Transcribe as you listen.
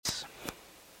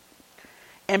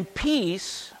And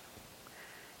peace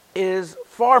is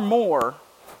far more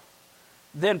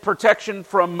than protection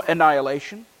from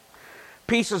annihilation.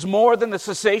 Peace is more than the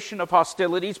cessation of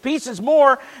hostilities. Peace is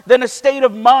more than a state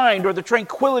of mind or the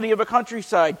tranquility of a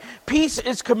countryside. Peace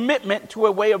is commitment to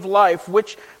a way of life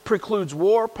which precludes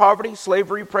war, poverty,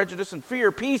 slavery, prejudice, and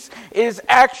fear. Peace is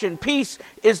action. Peace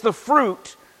is the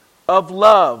fruit of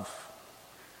love.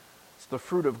 It's the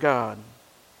fruit of God.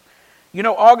 You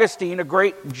know, Augustine, a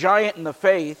great giant in the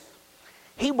faith,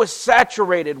 he was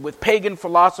saturated with pagan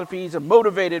philosophies and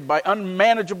motivated by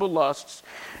unmanageable lusts.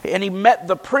 And he met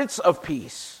the Prince of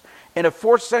Peace in a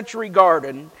 4th century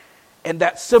garden, and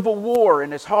that civil war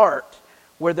in his heart,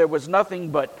 where there was nothing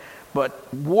but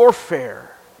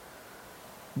warfare,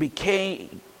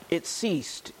 it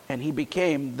ceased, and he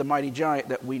became the mighty giant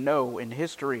that we know in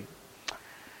history.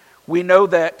 We know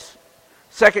that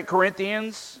 2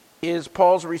 Corinthians is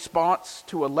Paul's response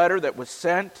to a letter that was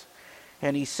sent,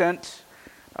 and he sent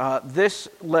this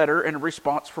letter in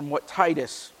response from what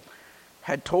Titus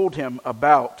had told him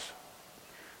about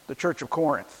the church of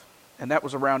Corinth. And that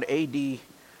was around AD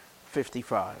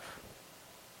 55.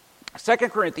 2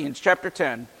 Corinthians chapter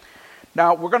 10.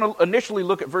 Now, we're going to initially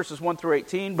look at verses 1 through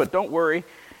 18, but don't worry,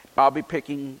 I'll be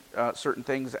picking certain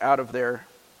things out of there.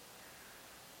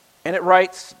 And it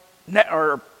writes,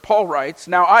 or Paul writes,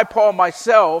 "Now I, Paul,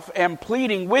 myself, am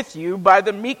pleading with you by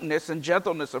the meekness and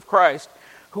gentleness of Christ,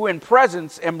 who in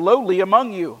presence am lowly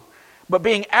among you, but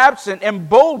being absent am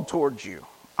bold towards you.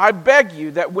 I beg you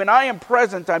that when I am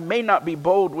present I may not be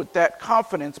bold with that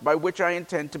confidence by which I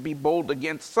intend to be bold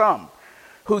against some,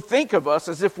 who think of us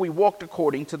as if we walked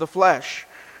according to the flesh.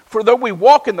 For though we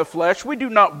walk in the flesh, we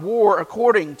do not war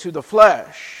according to the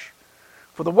flesh.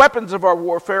 For the weapons of our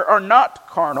warfare are not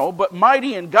carnal, but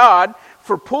mighty in God,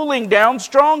 for pulling down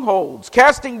strongholds,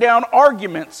 casting down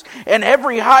arguments, and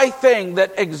every high thing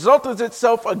that exalteth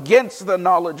itself against the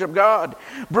knowledge of God,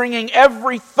 bringing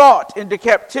every thought into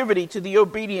captivity to the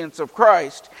obedience of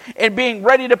Christ, and being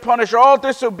ready to punish all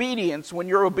disobedience when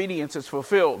your obedience is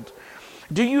fulfilled.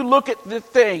 Do you look at the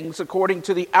things according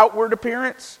to the outward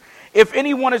appearance? If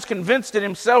anyone is convinced in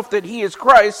himself that he is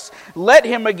Christ's, let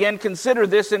him again consider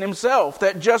this in himself,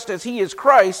 that just as he is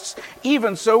Christ's,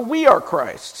 even so we are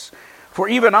Christ's. For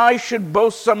even I should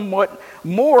boast somewhat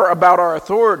more about our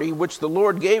authority, which the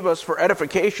Lord gave us for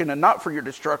edification and not for your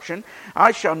destruction.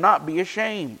 I shall not be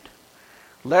ashamed,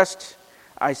 lest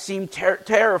I seem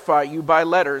terrify you by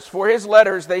letters. For his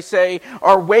letters, they say,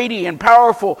 are weighty and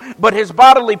powerful, but his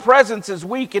bodily presence is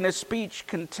weak and his speech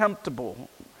contemptible.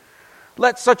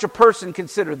 Let such a person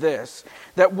consider this,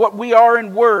 that what we are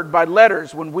in word by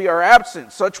letters when we are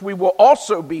absent, such we will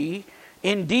also be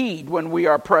in deed when we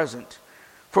are present.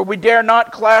 For we dare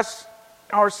not class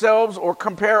ourselves or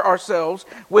compare ourselves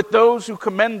with those who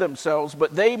commend themselves,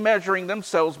 but they measuring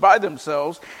themselves by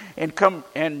themselves and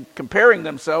comparing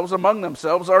themselves among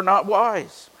themselves are not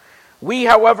wise. We,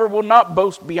 however, will not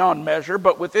boast beyond measure,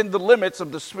 but within the limits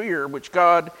of the sphere which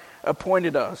God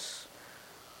appointed us,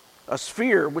 a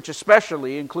sphere which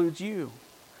especially includes you.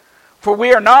 For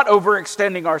we are not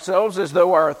overextending ourselves as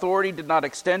though our authority did not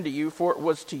extend to you, for it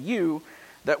was to you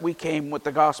that we came with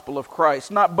the gospel of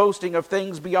Christ, not boasting of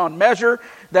things beyond measure,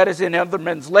 that is in other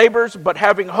men's labors, but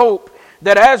having hope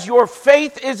that as your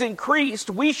faith is increased,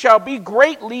 we shall be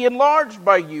greatly enlarged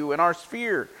by you in our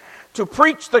sphere, to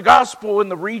preach the gospel in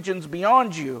the regions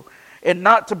beyond you, and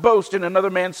not to boast in another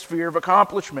man's sphere of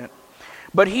accomplishment.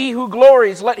 But he who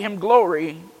glories, let him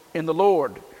glory in the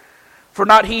Lord. For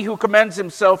not he who commends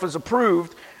himself is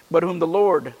approved, but whom the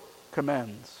Lord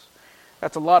commends."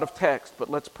 That's a lot of text,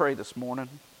 but let's pray this morning.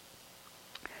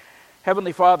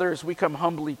 Heavenly Father, as we come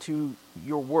humbly to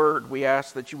your word, we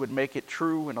ask that you would make it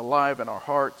true and alive in our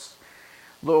hearts.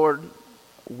 Lord,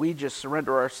 we just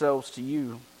surrender ourselves to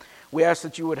you. We ask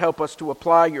that you would help us to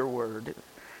apply your word,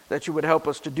 that you would help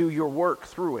us to do your work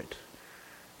through it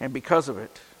and because of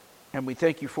it. And we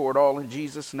thank you for it all in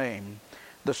Jesus' name,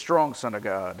 the strong Son of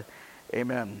God.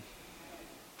 Amen.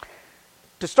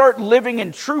 To start living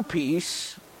in true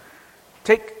peace,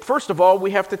 first of all,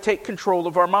 we have to take control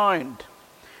of our mind.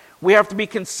 We have to be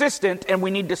consistent, and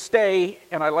we need to stay,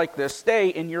 and I like this, stay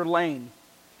in your lane.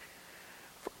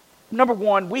 Number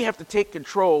one, we have to take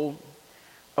control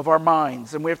of our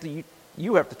minds, and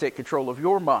you have to take control of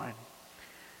your mind.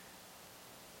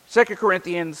 2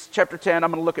 Corinthians chapter 10,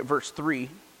 I'm going to look at verse 3.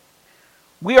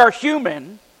 We are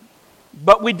human,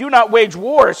 but we do not wage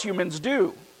war as humans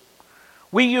do.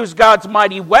 We use God's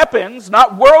mighty weapons,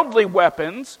 not worldly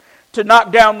weapons, to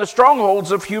knock down the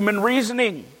strongholds of human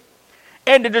reasoning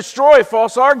and to destroy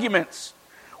false arguments.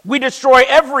 We destroy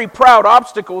every proud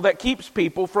obstacle that keeps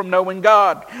people from knowing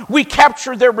God. We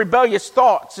capture their rebellious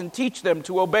thoughts and teach them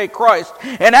to obey Christ.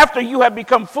 And after you have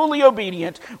become fully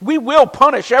obedient, we will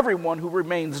punish everyone who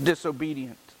remains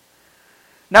disobedient.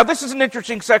 Now, this is an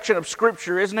interesting section of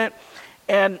Scripture, isn't it?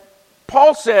 And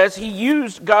Paul says he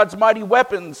used God's mighty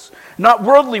weapons, not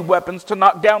worldly weapons, to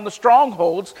knock down the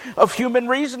strongholds of human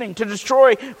reasoning, to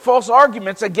destroy false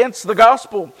arguments against the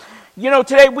gospel. You know,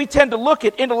 today we tend to look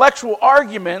at intellectual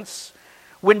arguments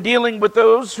when dealing with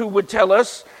those who would tell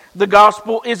us the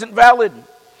gospel isn't valid,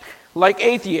 like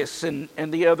atheists and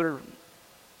the other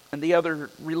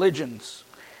religions.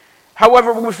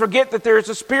 However, we forget that there is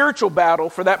a spiritual battle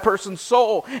for that person's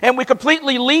soul, and we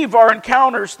completely leave our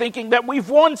encounters thinking that we've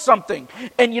won something.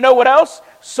 And you know what else?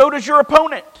 So does your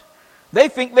opponent. They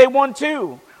think they won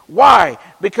too. Why?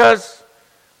 Because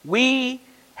we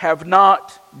have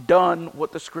not done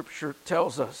what the Scripture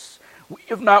tells us. We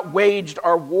have not waged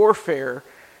our warfare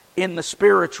in the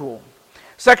spiritual.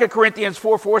 2 Corinthians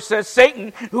 4:4 says,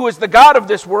 Satan, who is the god of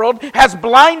this world, has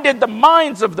blinded the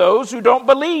minds of those who don't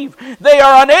believe. They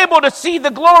are unable to see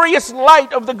the glorious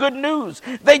light of the good news.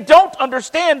 They don't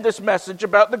understand this message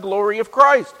about the glory of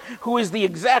Christ, who is the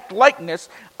exact likeness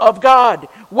of God.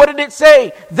 What did it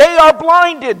say? They are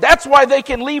blinded. That's why they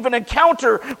can leave an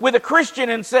encounter with a Christian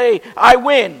and say, I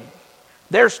win.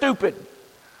 They're stupid.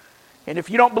 And if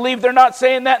you don't believe they're not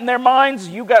saying that in their minds,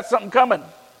 you got something coming.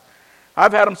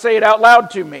 I've had them say it out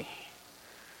loud to me.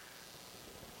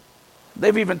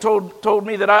 They've even told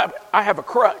me that I have a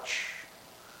crutch.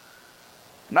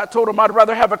 And I told them I'd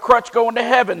rather have a crutch going to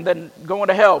heaven than going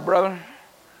to hell, brother.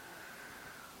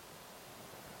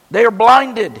 They are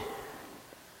blinded.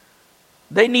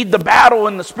 They need the battle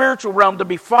in the spiritual realm to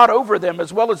be fought over them,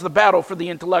 as well as the battle for the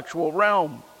intellectual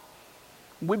realm.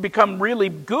 We become really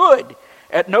good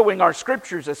at knowing our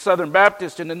scriptures as Southern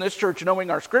Baptists, and in this church knowing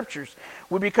our scriptures.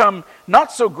 We become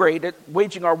not so great at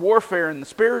waging our warfare in the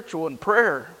spiritual and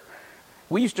prayer.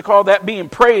 We used to call that being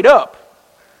prayed up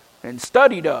and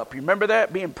studied up. You remember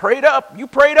that? Being prayed up. You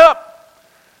prayed up.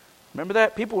 Remember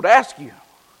that? People would ask you.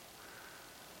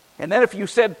 And then if you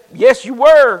said, yes, you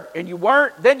were, and you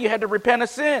weren't, then you had to repent of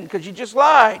sin because you just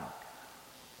lied.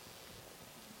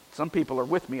 Some people are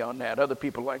with me on that. Other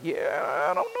people are like, yeah,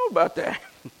 I don't know about that.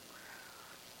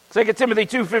 2 Timothy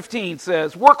 2:15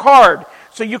 says, work hard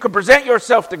so you can present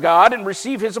yourself to God and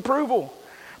receive His approval.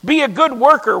 Be a good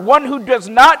worker, one who does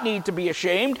not need to be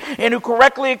ashamed and who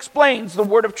correctly explains the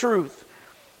word of truth.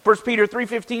 1 Peter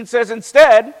 3:15 says,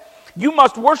 instead, you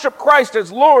must worship Christ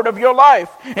as Lord of your life.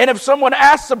 And if someone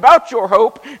asks about your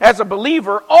hope as a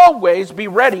believer, always be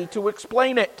ready to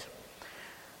explain it.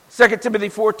 2 Timothy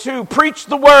 4:2, preach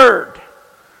the word.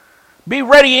 Be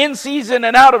ready in season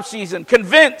and out of season.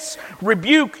 Convince,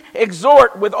 rebuke,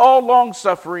 exhort with all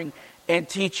long-suffering and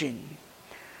teaching.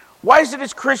 Why is it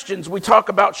as Christians we talk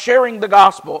about sharing the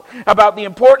gospel, about the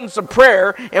importance of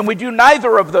prayer, and we do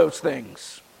neither of those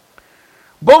things?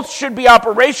 Both should be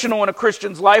operational in a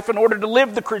Christian's life in order to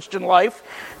live the Christian life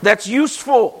that's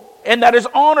useful and that is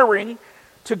honoring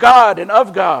to God and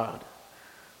of God.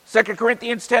 2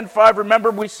 Corinthians 10:5,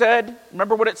 remember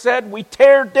what it said? We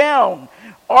tear down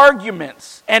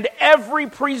arguments and every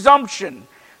presumption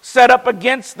set up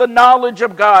against the knowledge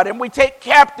of God, and we take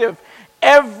captive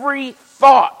every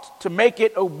thought to make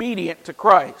it obedient to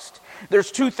Christ.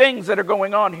 There's two things that are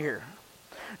going on here.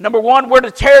 Number one, we're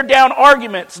to tear down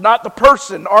arguments, not the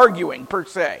person arguing per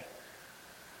se.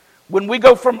 When we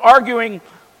go from arguing,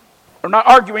 or not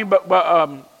arguing, but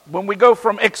when we go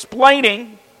from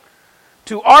explaining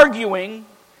to arguing,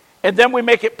 and then we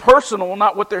make it personal,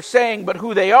 not what they're saying, but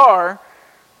who they are,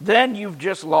 then you've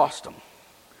just lost them.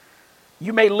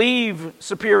 You may leave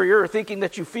superior, thinking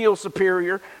that you feel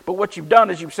superior, but what you've done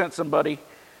is you've sent somebody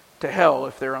to hell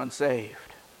if they're unsaved.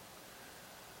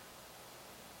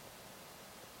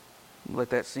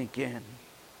 Let that sink in.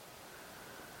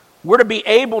 We're to be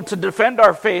able to defend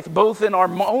our faith both in our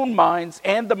own minds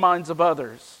and the minds of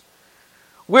others.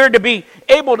 We're to be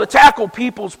able to tackle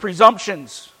people's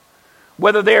presumptions,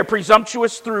 whether they are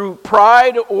presumptuous through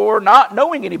pride or not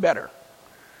knowing any better.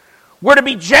 We're to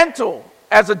be gentle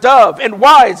as a dove and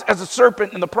wise as a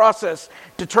serpent in the process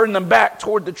to turn them back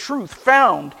toward the truth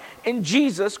found in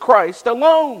Jesus Christ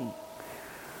alone.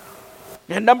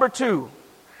 And number two,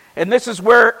 and this is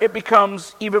where it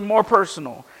becomes even more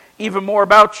personal, even more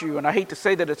about you, and I hate to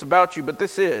say that it's about you, but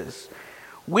this is,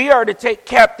 we are to take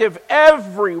captive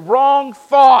every wrong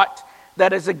thought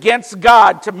that is against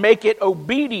God to make it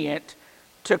obedient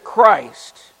to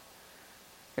Christ.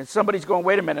 And somebody's going,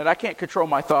 wait a minute, I can't control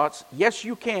my thoughts. Yes,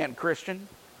 you can, Christian.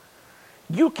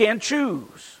 You can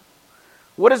choose.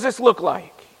 What does this look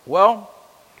like? Well,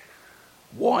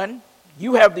 One,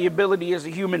 you have the ability as a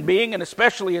human being, and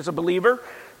especially as a believer,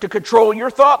 to control your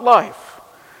thought life.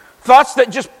 Thoughts that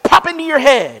just pop into your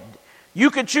head. You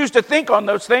can choose to think on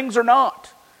those things or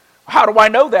not. How do I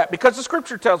know that? Because the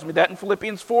scripture tells me that in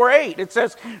Philippians 4:8. It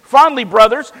says, "Finally,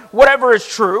 brothers, whatever is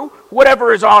true,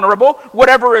 whatever is honorable,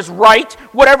 whatever is right,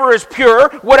 whatever is pure,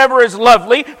 whatever is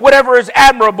lovely, whatever is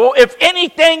admirable, if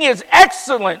anything is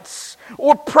excellence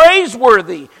or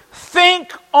praiseworthy,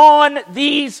 think on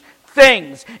these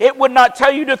things." It would not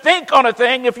tell you to think on a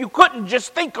thing if you couldn't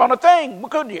just think on a thing,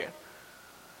 could you?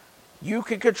 You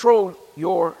can control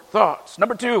your thoughts.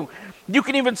 Number two, you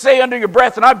can even say under your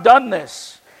breath, and I've done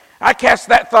this, I cast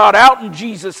that thought out in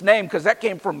Jesus' name, because that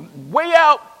came from way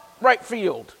out right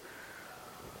field.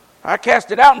 I cast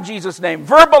it out in Jesus' name.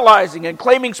 Verbalizing and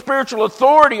claiming spiritual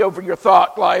authority over your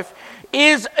thought life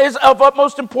is of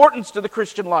utmost importance to the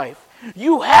Christian life.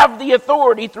 You have the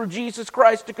authority through Jesus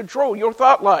Christ to control your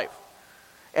thought life.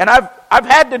 And I've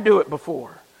had to do it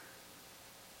before.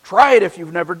 Try it if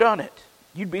you've never done it.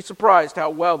 You'd be surprised how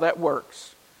well that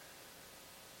works.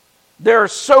 There are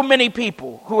so many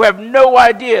people who have no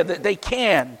idea that they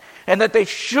can and that they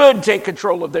should take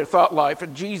control of their thought life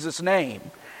in Jesus' name.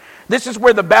 This is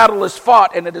where the battle is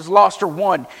fought and it is lost or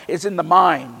won, is in the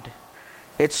mind.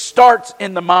 It starts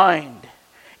in the mind.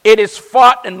 It is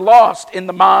fought and lost in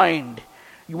the mind.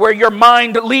 Where your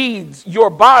mind leads, your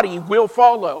body will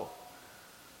follow.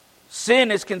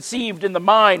 Sin is conceived in the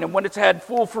mind, and when it's had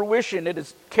full fruition, it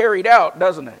is carried out,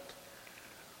 doesn't it?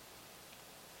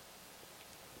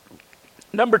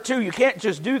 Number two, you can't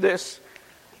just do this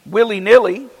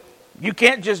willy-nilly. You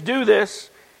can't just do this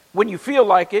when you feel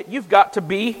like it. You've got to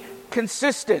be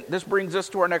consistent. This brings us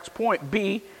to our next point.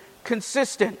 Be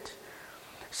consistent.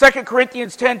 2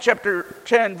 Corinthians 10, chapter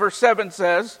 10, verse 7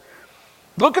 says,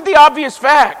 look at the obvious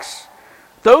facts.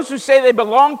 Those who say they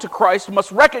belong to Christ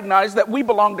must recognize that we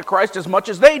belong to Christ as much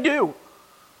as they do.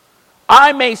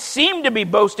 I may seem to be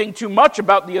boasting too much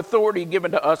about the authority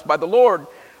given to us by the Lord,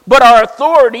 but our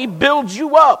authority builds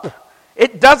you up.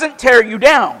 It doesn't tear you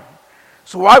down.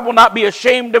 So I will not be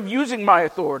ashamed of using my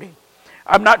authority.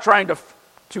 I'm not trying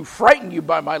to frighten you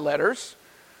by my letters.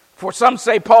 For some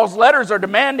say Paul's letters are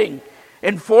demanding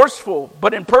and forceful,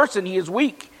 but in person he is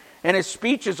weak, and his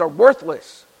speeches are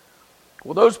worthless.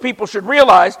 Well, those people should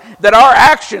realize that our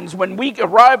actions when we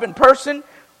arrive in person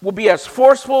will be as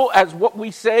forceful as what we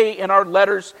say in our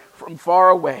letters from far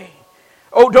away.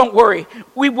 Oh, don't worry.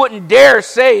 We wouldn't dare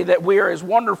say that we are as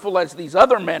wonderful as these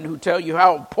other men who tell you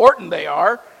how important they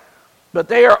are, but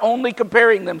they are only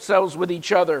comparing themselves with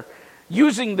each other,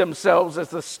 using themselves as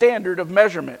the standard of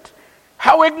measurement.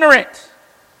 How ignorant!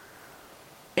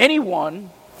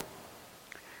 Anyone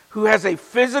who has a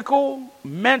physical,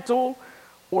 mental,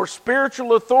 or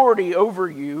spiritual authority over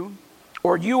you,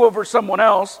 or you over someone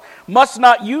else, must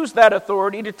not use that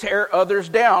authority to tear others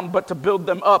down, but to build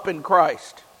them up in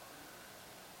Christ.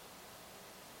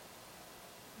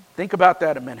 Think about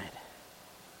that a minute.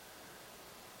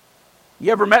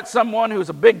 You ever met someone who's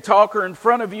a big talker in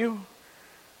front of you,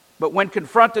 but when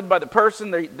confronted by the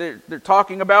person they're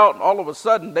talking about, all of a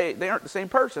sudden they aren't the same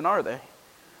person, are they?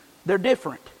 They're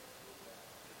different.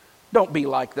 Don't be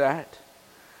like that.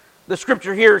 The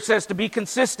scripture here says to be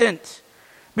consistent.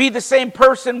 Be the same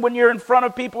person when you're in front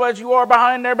of people as you are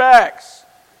behind their backs.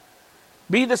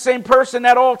 Be the same person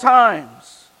at all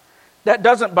times. That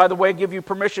doesn't, by the way, give you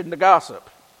permission to gossip.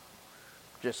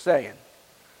 Just saying.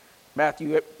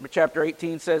 Matthew chapter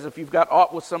 18 says if you've got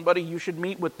aught with somebody, you should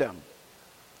meet with them.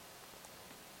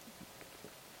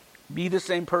 Be the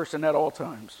same person at all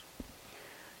times.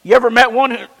 You ever met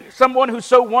someone who's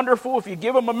so wonderful, if you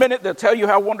give them a minute, they'll tell you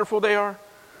how wonderful they are?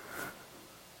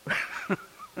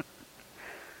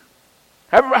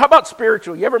 How about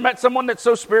spiritual? You ever met someone that's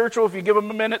so spiritual, if you give them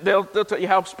a minute, they'll tell you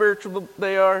how spiritual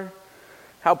they are,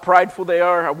 how prideful they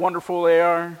are, how wonderful they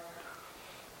are?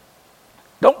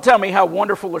 Don't tell me how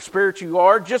wonderful or spiritual you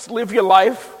are. Just live your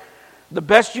life the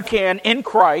best you can in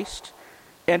Christ.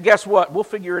 And guess what? We'll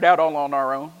figure it out all on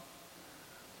our own.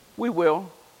 We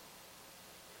will.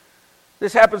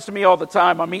 This happens to me all the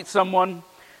time. I meet someone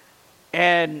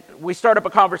and we start up a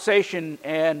conversation,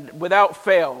 and without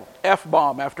fail,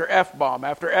 F-bomb after F-bomb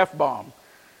after F-bomb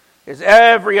is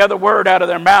every other word out of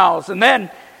their mouths. And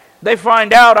then they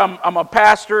find out I'm a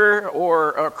pastor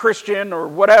or a Christian or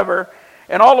whatever,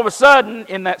 and all of a sudden,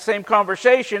 in that same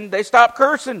conversation, they stop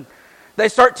cursing. They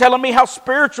start telling me how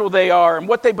spiritual they are and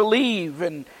what they believe.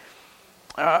 And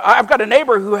I've got a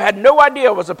neighbor who had no idea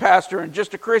I was a pastor and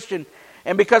just a Christian.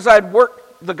 And because I'd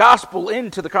worked the gospel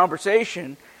into the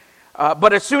conversation,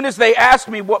 but as soon as they asked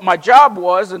me what my job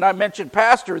was and I mentioned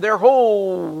pastor, their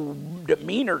whole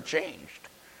demeanor changed.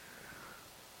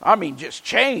 I mean, just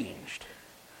changed.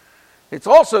 It's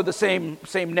also the same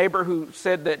neighbor who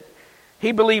said that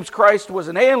he believes Christ was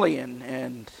an alien,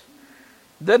 and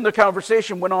then the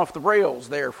conversation went off the rails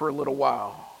there for a little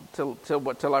while, till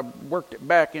I worked it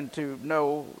back into,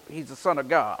 no, he's the Son of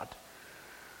God.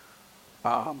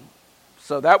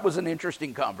 So that was an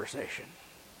interesting conversation.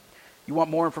 You want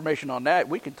more information on that?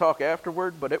 We can talk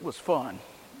afterward, but it was fun.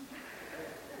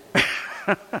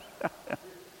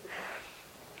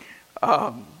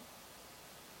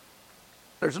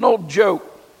 There's an old joke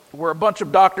where a bunch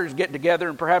of doctors get together,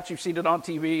 and perhaps you've seen it on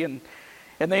TV, and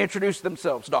they introduce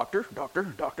themselves. Doctor, doctor,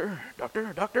 doctor,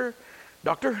 doctor, doctor,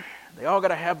 doctor. They all got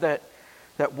to have that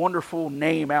wonderful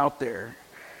name out there.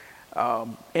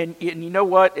 And you know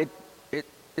what?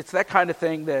 It's that kind of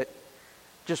thing that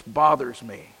just bothers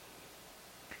me.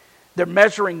 They're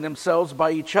measuring themselves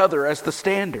by each other as the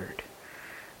standard.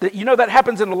 That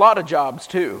happens in a lot of jobs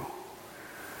too.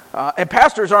 And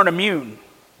pastors aren't immune.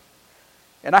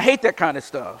 And I hate that kind of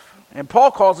stuff. And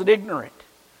Paul calls it ignorant.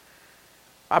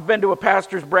 I've been to a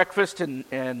pastor's breakfast,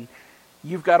 and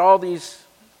you've got all these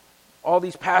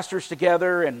pastors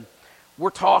together, and we're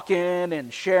talking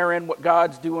and sharing what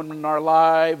God's doing in our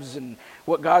lives and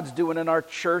what God's doing in our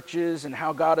churches and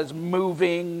how God is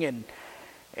moving,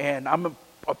 and I'm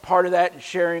a part of that and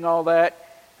sharing all that.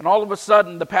 And all of a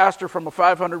sudden, the pastor from a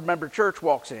 500-member church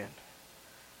walks in.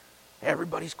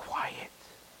 Everybody's quiet.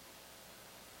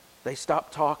 They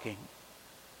stop talking.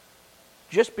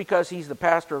 Just because he's the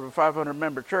pastor of a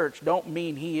 500-member church don't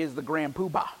mean he is the grand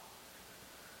poobah.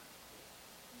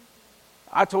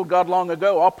 I told God long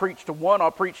ago, I'll preach to 1,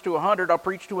 I'll preach to 100, I'll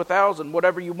preach to 1,000,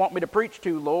 whatever you want me to preach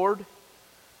to, Lord.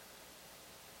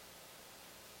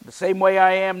 The same way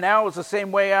I am now is the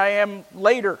same way I am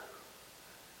later.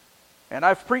 And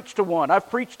I've preached to 1,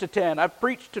 I've preached to 10, I've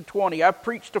preached to 20, I've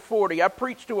preached to 40, I've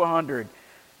preached to 100.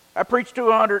 I preached to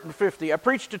 150. I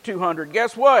preached to 200.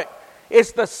 Guess what?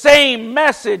 It's the same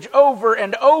message over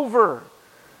and over.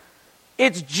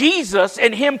 It's Jesus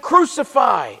and Him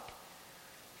crucified.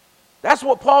 That's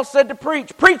what Paul said to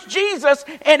preach. Preach Jesus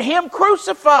and Him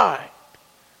crucified.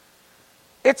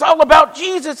 It's all about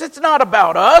Jesus. It's not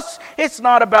about us. It's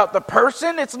not about the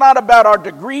person. It's not about our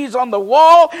degrees on the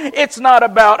wall. It's not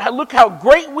about, look how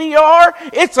great we are.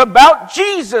 It's about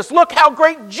Jesus. Look how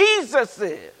great Jesus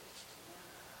is.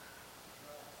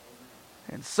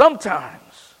 And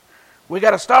sometimes we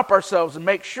got to stop ourselves and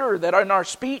make sure that in our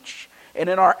speech and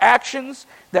in our actions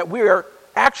that we are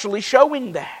actually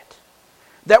showing that.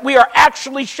 That we are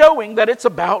actually showing that it's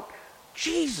about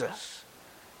Jesus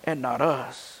and not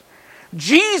us.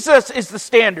 Jesus is the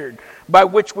standard by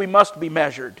which we must be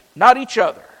measured, not each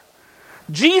other.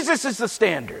 Jesus is the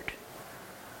standard.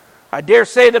 I dare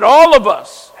say that all of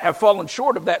us have fallen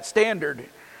short of that standard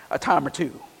a time or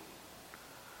two.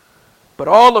 But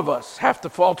all of us have to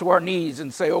fall to our knees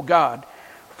and say, oh God,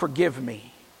 forgive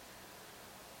me.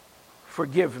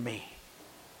 Forgive me.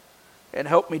 And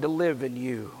help me to live in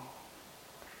you.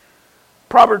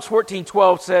 Proverbs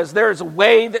 14:12 says, there is a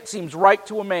way that seems right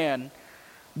to a man,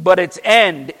 but its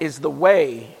end is the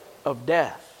way of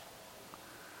death.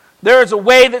 There is a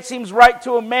way that seems right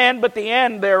to a man, but the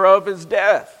end thereof is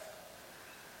death.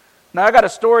 Now I got a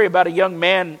story about a young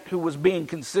man who was being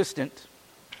consistent.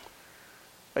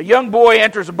 A young boy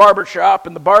enters a barber shop,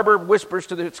 and the barber whispers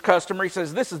to his customer, he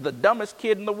says, this is the dumbest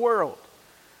kid in the world.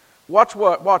 Watch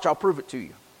what? Watch, I'll prove it to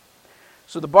you.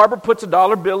 So the barber puts a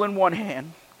dollar bill in one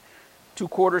hand, 2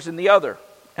 quarters in the other.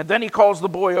 And then he calls the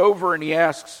boy over and he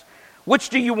asks, which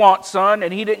do you want, son?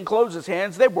 And he didn't close his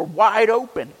hands. They were wide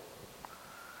open.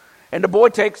 And the boy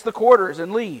takes the quarters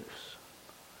and leaves.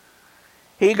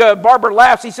 Barber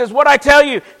laughs. He says, what'd I tell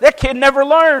you? That kid never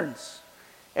learns.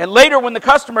 And later when the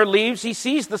customer leaves, he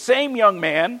sees the same young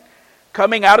man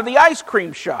coming out of the ice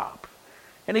cream shop.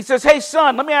 And he says, hey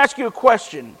son, let me ask you a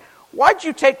question. Why'd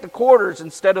you take the quarters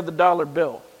instead of the dollar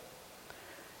bill?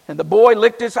 And the boy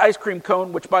licked his ice cream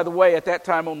cone, which by the way at that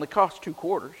time only cost 2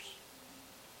 quarters.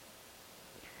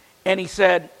 And he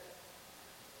said,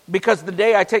 because the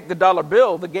day I take the dollar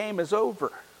bill, the game is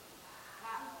over.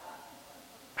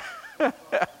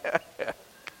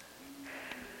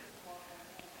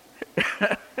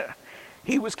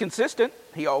 He was consistent.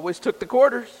 He always took the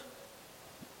quarters.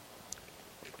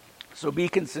 So be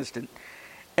consistent.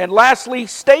 And lastly,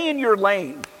 stay in your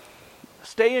lane.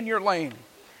 Stay in your lane.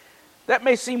 That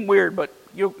may seem weird, but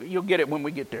you'll get it when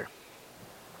we get there.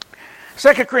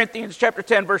 2 Corinthians chapter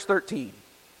 10, verse 13.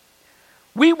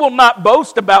 We will not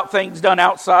boast about things done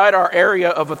outside our area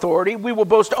of authority. We will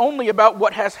boast only about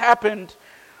what has happened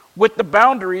with the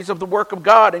boundaries of the work of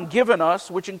God and given us,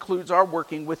 which includes our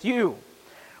working with you.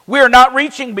 We are not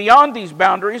reaching beyond these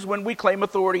boundaries when we claim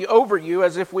authority over you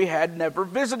as if we had never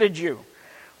visited you.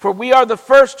 For we are the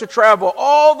first to travel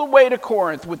all the way to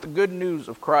Corinth with the good news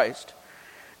of Christ.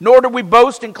 Nor do we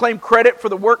boast and claim credit for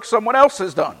the work someone else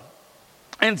has done.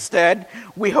 Instead,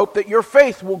 we hope that your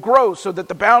faith will grow so that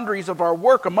the boundaries of our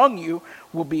work among you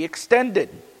will be extended.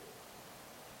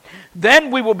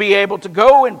 Then we will be able to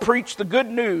go and preach the good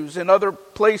news in other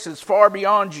places far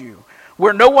beyond you,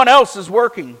 where no one else is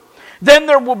working. Then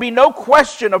there will be no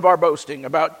question of our boasting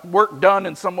about work done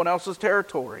in someone else's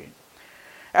territory.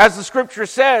 As the scripture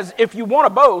says, if you want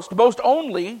to boast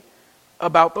only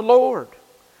about the Lord.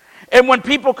 And when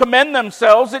people commend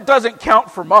themselves, it doesn't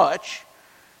count for much.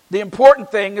 The important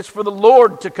thing is for the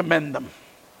Lord to commend them.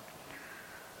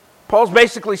 Paul's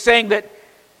basically saying that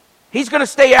he's going to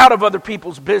stay out of other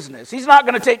people's business. He's not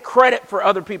going to take credit for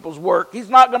other people's work. He's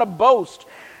not going to boast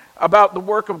about the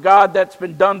work of God that's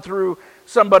been done through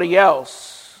somebody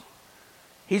else.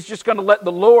 He's just going to let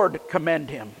the Lord commend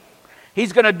him.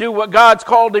 He's going to do what God's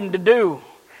called him to do.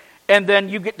 And then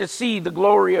you get to see the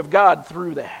glory of God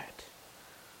through that.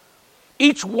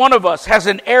 Each one of us has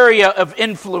an area of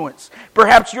influence.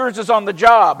 Perhaps yours is on the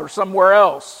job or somewhere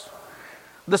else.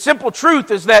 The simple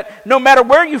truth is that no matter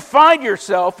where you find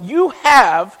yourself, you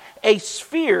have a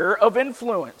sphere of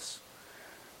influence.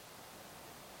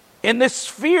 In this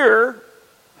sphere,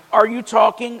 are you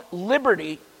talking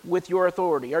liberty with your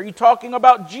authority? Are you talking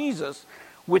about Jesus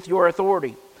with your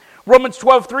authority? Romans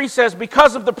 12:3 says,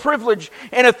 because of the privilege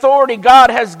and authority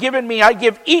God has given me, I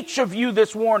give each of you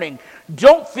this warning.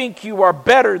 Don't think you are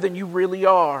better than you really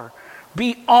are.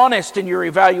 Be honest in your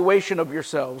evaluation of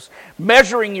yourselves,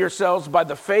 measuring yourselves by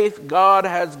the faith God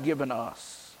has given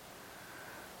us.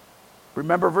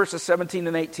 Remember verses 17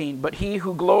 and 18. But he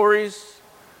who glories,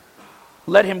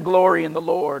 let him glory in the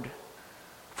Lord.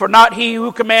 For not he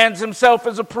who commands himself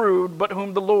is approved, but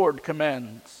whom the Lord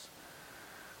commends.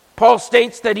 Paul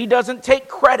states that he doesn't take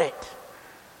credit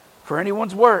for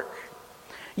anyone's work.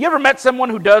 You ever met someone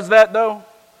who does that, though?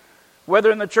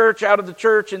 Whether in the church, out of the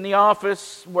church, in the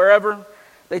office, wherever,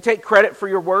 they take credit for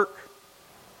your work.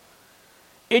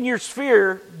 In your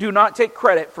sphere, do not take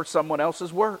credit for someone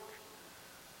else's work.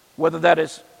 Whether that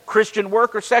is Christian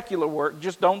work or secular work,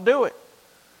 just don't do it.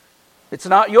 It's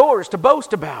not yours to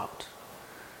boast about.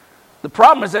 The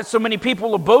problem is that so many people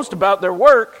will boast about their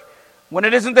work when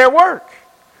it isn't their work.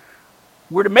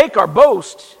 We're to make our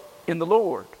boast in the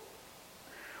Lord.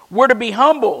 We're to be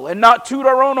humble and not toot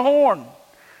our own horn,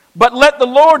 but let the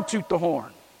Lord toot the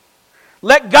horn.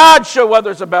 Let God show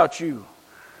others about you.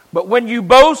 But when you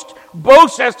boast,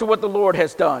 boast as to what the Lord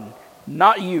has done,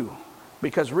 not you,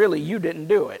 because really you didn't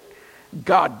do it.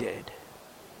 God did.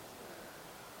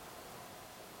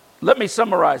 Let me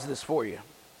summarize this for you.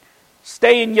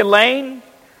 Stay in your lane,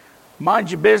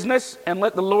 mind your business, and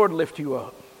let the Lord lift you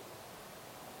up.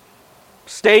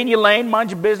 Stay in your lane,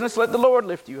 mind your business, let the Lord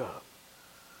lift you up.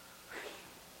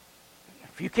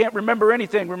 If you can't remember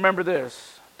anything, remember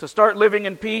this. To start living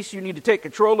in peace, you need to take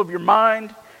control of your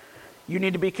mind. You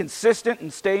need to be consistent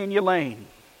and stay in your lane.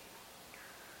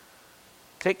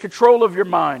 Take control of your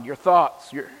mind, your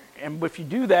thoughts. And if you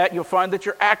do that, you'll find that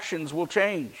your actions will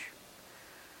change.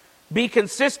 Be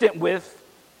consistent with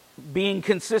being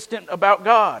consistent about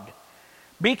God.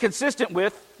 Be consistent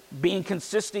with being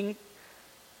consistent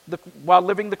while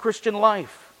living the Christian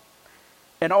life.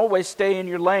 And always stay in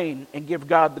your lane and give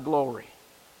God the glory.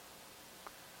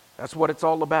 That's what it's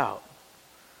all about.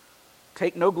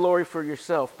 Take no glory for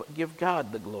yourself, but give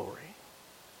God the glory.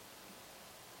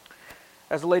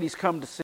 As the ladies come to sing,